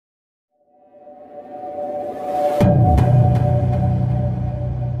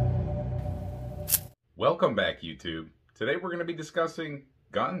Welcome back, YouTube. Today we're going to be discussing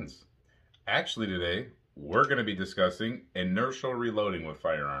guns. Actually, today we're going to be discussing inertial reloading with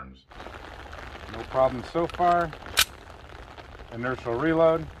firearms. No problem so far. Inertial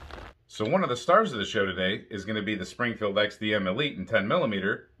reload. So one of the stars of the show today is going to be the Springfield XDM Elite in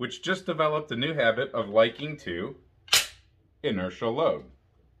 10mm, which just developed a new habit of liking to inertial load.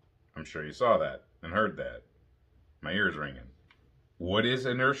 I'm sure you saw that and heard that. My ears ringing. What is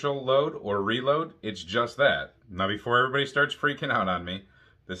inertial load or reload? It's just that. Now, before everybody starts freaking out on me,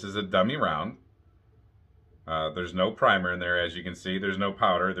 this is a dummy round. There's no primer in there, as you can see. There's no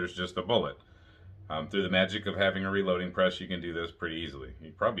powder. There's just a bullet. Through the magic of having a reloading press, you can do this pretty easily. You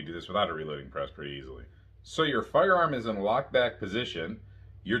can probably do this without a reloading press pretty easily. So your firearm is in locked back position.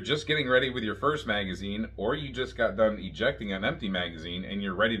 You're just getting ready with your first magazine, or you just got done ejecting an empty magazine and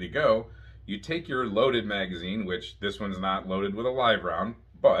you're ready to go. You take your loaded magazine, which this one's not loaded with a live round,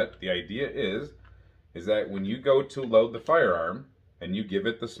 but the idea is that when you go to load the firearm and you give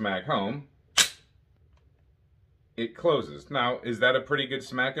it the smack home, it closes. Now, is that a pretty good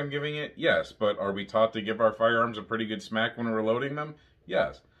smack I'm giving it? Yes, but are we taught to give our firearms a pretty good smack when we're loading them?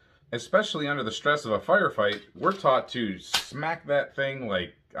 Yes. Especially under the stress of a firefight, we're taught to smack that thing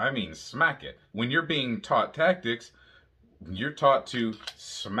like, I mean smack it. When you're being taught tactics, you're taught to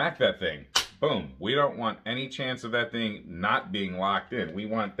smack that thing. Boom. We don't want any chance of that thing not being locked in. We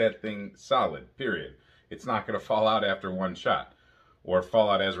want that thing solid, period. It's not going to fall out after one shot or fall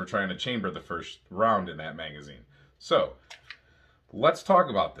out as we're trying to chamber the first round in that magazine. So, let's talk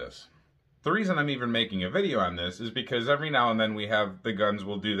about this. The reason I'm even making a video on this is because every now and then we have the guns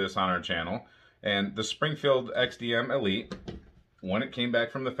will do this on our channel. And the Springfield XDM Elite, when it came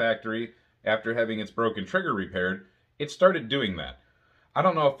back from the factory after having its broken trigger repaired, it started doing that. I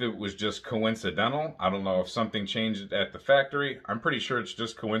don't know if it was just coincidental. I don't know if something changed at the factory. I'm pretty sure it's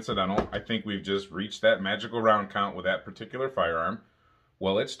just coincidental. I think we've just reached that magical round count with that particular firearm.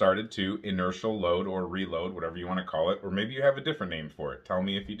 Well, it started to inertial load or reload, whatever you want to call it, or maybe you have a different name for it. Tell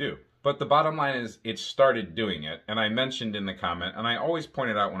me if you do. But the bottom line is it started doing it, and I mentioned in the comment, and I always point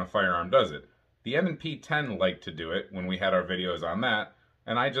it out when a firearm does it. The M&P 10 liked to do it when we had our videos on that,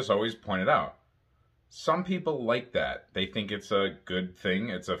 and I just always point it out. Some people like that. They think it's a good thing.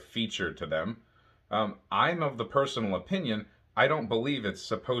 It's a feature to them. I'm of the personal opinion, I don't believe it's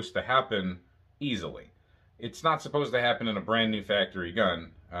supposed to happen easily. It's not supposed to happen in a brand new factory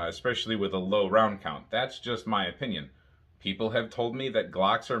gun, especially with a low round count. That's just my opinion. People have told me that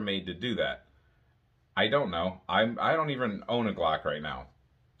Glocks are made to do that. I don't know. I don't even own a Glock right now.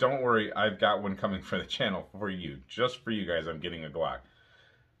 Don't worry, I've got one coming for the channel for you. Just for you guys, I'm getting a Glock.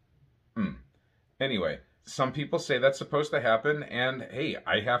 Anyway, some people say that's supposed to happen, and hey,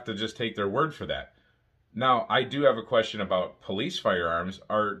 I have to just take their word for that. Now, I do have a question about police firearms.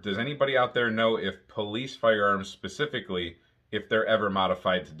 Does anybody out there know if police firearms specifically, if they're ever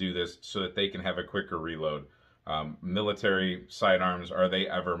modified to do this so that they can have a quicker reload? Military sidearms, are they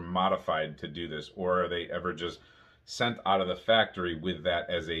ever modified to do this, or are they ever just sent out of the factory with that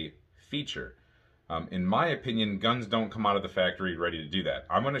as a feature? In my opinion, guns don't come out of the factory ready to do that.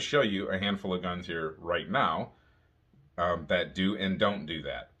 I'm going to show you a handful of guns here right now that do and don't do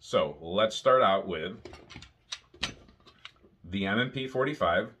that. So let's start out with the M&P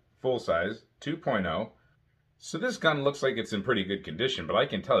 45 full size 2.0. So this gun looks like it's in pretty good condition, but I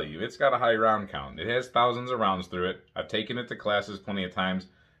can tell you it's got a high round count. It has thousands of rounds through it. I've taken it to classes plenty of times.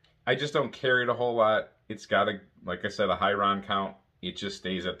 I just don't carry it a whole lot. It's got like I said, a high round count. It just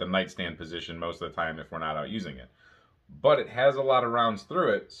stays at the nightstand position most of the time if we're not out using it. But it has a lot of rounds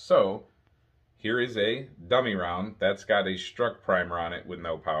through it, so here is a dummy round that's got a struck primer on it with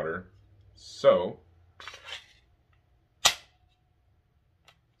no powder. So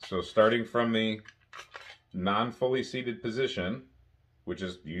starting from the non-fully seated position, which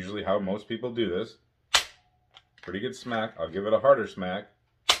is usually how most people do this, pretty good smack. I'll give it a harder smack.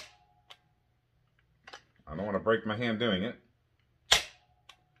 I don't want to break my hand doing it.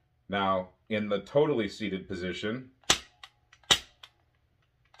 Now, in the totally seated position,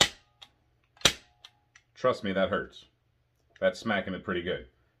 trust me, that hurts. That's smacking it pretty good.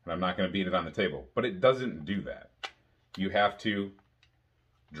 And I'm not going to beat it on the table. But it doesn't do that. You have to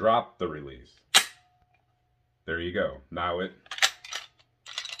drop the release. There you go. Now it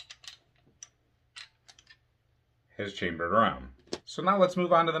has chambered around. So now let's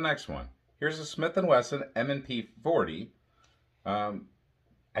move on to the next one. Here's a Smith & Wesson M&P 40.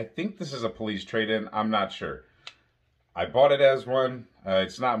 I think this is a police trade-in. I'm not sure. I bought it as one.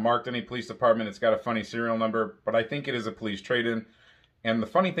 It's not marked any police department. It's got a funny serial number, but I think it is a police trade-in. And the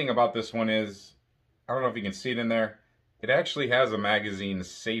funny thing about this one is, I don't know if you can see it in there, it actually has a magazine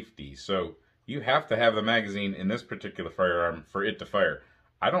safety. So You have to have the magazine in this particular firearm for it to fire.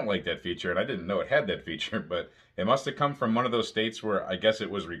 I don't like that feature, and I didn't know it had that feature, but it must have come from one of those states where I guess it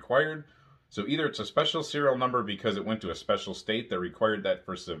was required. So either it's a special serial number because it went to a special state that required that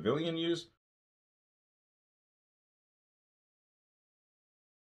for civilian use,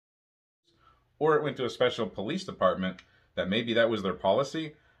 or it went to a special police department that maybe that was their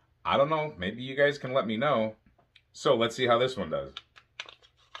policy. I don't know. Maybe you guys can let me know. So let's see how this one does.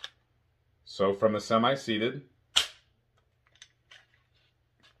 So from the semi-seated, a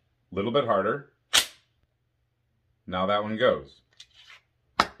little bit harder. Now that one goes.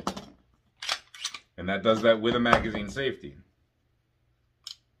 And that does that with a magazine safety.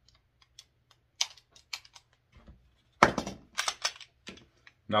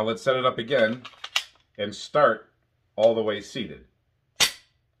 Now let's set it up again and start all the way seated.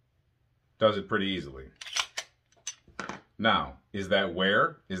 Does it pretty easily. Now, is that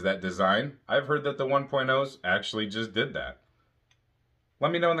wear? Is that design? I've heard that the 1.0s actually just did that.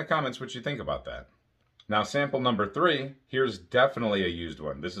 Let me know in the comments what you think about that. Now, sample number 3, here's definitely a used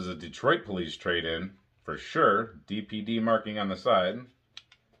one. This is a Detroit police trade-in, for sure. DPD marking on the side.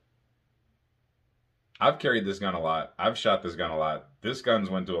 I've carried this gun a lot. I've shot this gun a lot. This gun's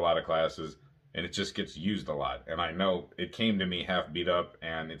went to a lot of classes, and it just gets used a lot. And I know it came to me half beat up,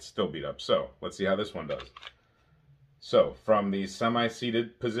 and it's still beat up. So, let's see how this one does. So, from the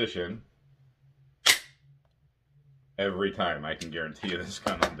semi-seated position, every time, I can guarantee you this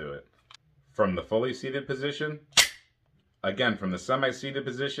gun will do it. From the fully seated position, again, from the semi-seated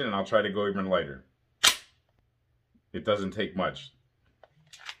position, and I'll try to go even lighter. It doesn't take much.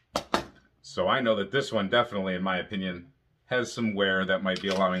 So I know that this one definitely, in my opinion, has some wear that might be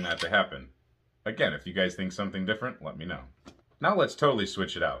allowing that to happen. Again, if you guys think something different, let me know. Now let's totally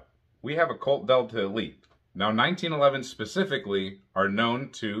switch it out. We have a Colt Delta Elite. Now 1911 specifically are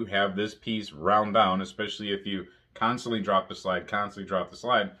known to have this piece round down, especially if you constantly drop the slide, constantly drop the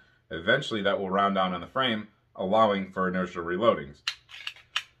slide. Eventually that will round down on the frame, allowing for inertial reloadings.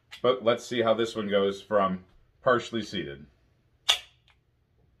 But let's see how this one goes from partially seated.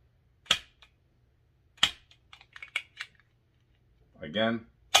 Again,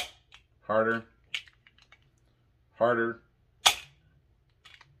 harder, harder.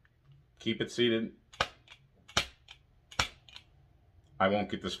 Keep it seated. I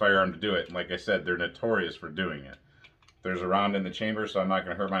won't get this firearm to do it. Like I said, they're notorious for doing it. There's a round in the chamber, so I'm not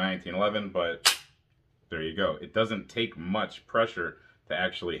going to hurt my 1911, but there you go. It doesn't take much pressure to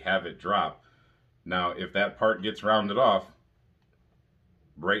actually have it drop. Now, if that part gets rounded off,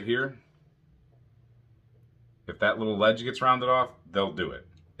 right here, if that little ledge gets rounded off, they'll do it.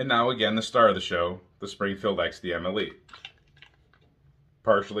 And now again, the star of the show, the Springfield XDM Elite.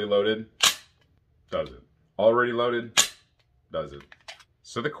 Partially loaded, does it. Already loaded, does it.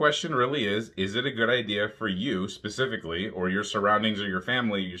 So the question really is it a good idea for you specifically, or your surroundings or your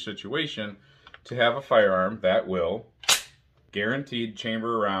family, your situation, to have a firearm that will guaranteed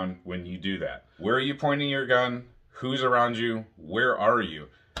chamber around when you do that? Where are you pointing your gun? Who's around you? Where are you?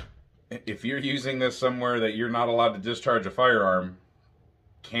 If you're using this somewhere that you're not allowed to discharge a firearm,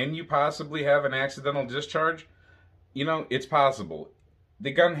 can you possibly have an accidental discharge? You know, it's possible.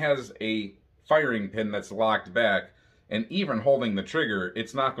 The gun has a firing pin that's locked back, and even holding the trigger,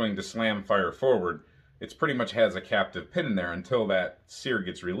 it's not going to slam fire forward. It pretty much has a captive pin in there until that sear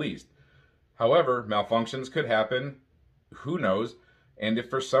gets released. However, malfunctions could happen. Who knows? And if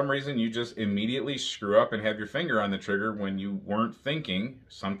for some reason you just immediately screw up and have your finger on the trigger when you weren't thinking,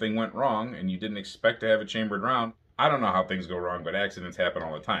 something went wrong and you didn't expect to have a chambered round, I don't know how things go wrong, but accidents happen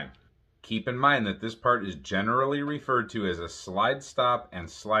all the time. Keep in mind that this part is generally referred to as a slide stop and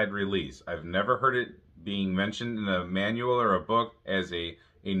slide release. I've never heard it being mentioned in a manual or a book as a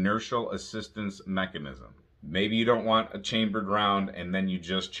inertial assistance mechanism. Maybe you don't want a chambered round and then you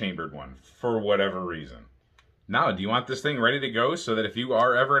just chambered one for whatever reason. Now, do you want this thing ready to go so that if you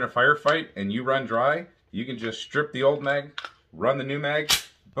are ever in a firefight and you run dry, you can just strip the old mag, run the new mag,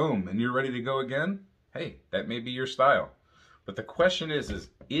 boom, and you're ready to go again? Hey, that may be your style. But the question is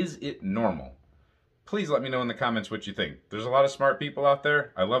it normal? Please let me know in the comments what you think. There's a lot of smart people out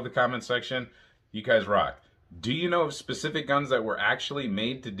there. I love the comment section. You guys rock. Do you know of specific guns that were actually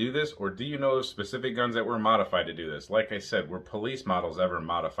made to do this, or do you know of specific guns that were modified to do this? Like I said, were police models ever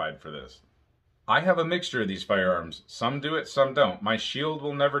modified for this? I have a mixture of these firearms. Some do it, some don't. My Shield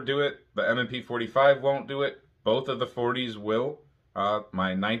will never do it. The M&P 45 won't do it. Both of the 40s will.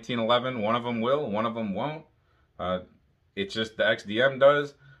 My 1911, one of them will, one of them won't. It's just the XDM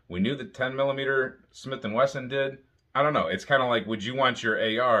does. We knew the 10mm Smith & Wesson did. I don't know. It's kind of like, would you want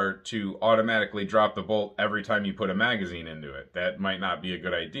your AR to automatically drop the bolt every time you put a magazine into it? That might not be a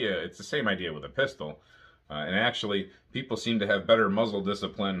good idea. It's the same idea with a pistol. And actually, people seem to have better muzzle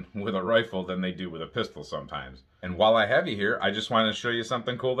discipline with a rifle than they do with a pistol sometimes. And while I have you here, I just wanted to show you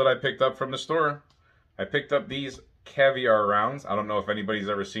something cool that I picked up from the store. I picked up these caviar rounds. I don't know if anybody's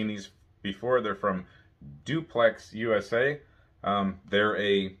ever seen these before. They're from Duplex USA. They're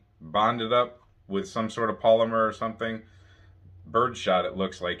a bonded up with some sort of polymer or something. Birdshot, it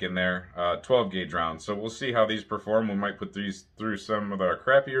looks like, in there. 12 gauge rounds. So we'll see how these perform. We might put these through some of our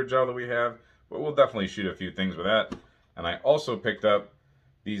crappier gel that we have, but we'll definitely shoot a few things with that. And I also picked up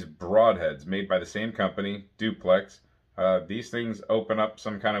these broadheads made by the same company, Duplex. These things open up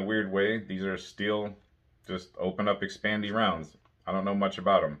some kind of weird way. These are steel, just open up expandy rounds. I don't know much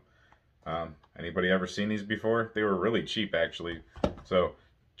about them. Anybody ever seen these before? They were really cheap, actually. So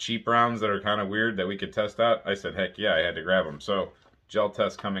cheap rounds that are kind of weird that we could test out, I said, heck yeah, I had to grab them. So gel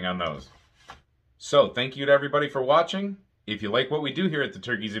test coming on those. So thank you to everybody for watching. If you like what we do here at The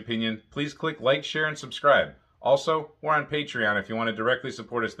Turkey's Opinion, please click like, share, and subscribe. Also, we're on Patreon if you want to directly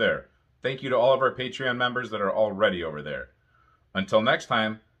support us there. Thank you to all of our Patreon members that are already over there. Until next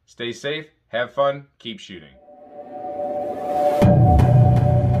time, stay safe, have fun, keep shooting.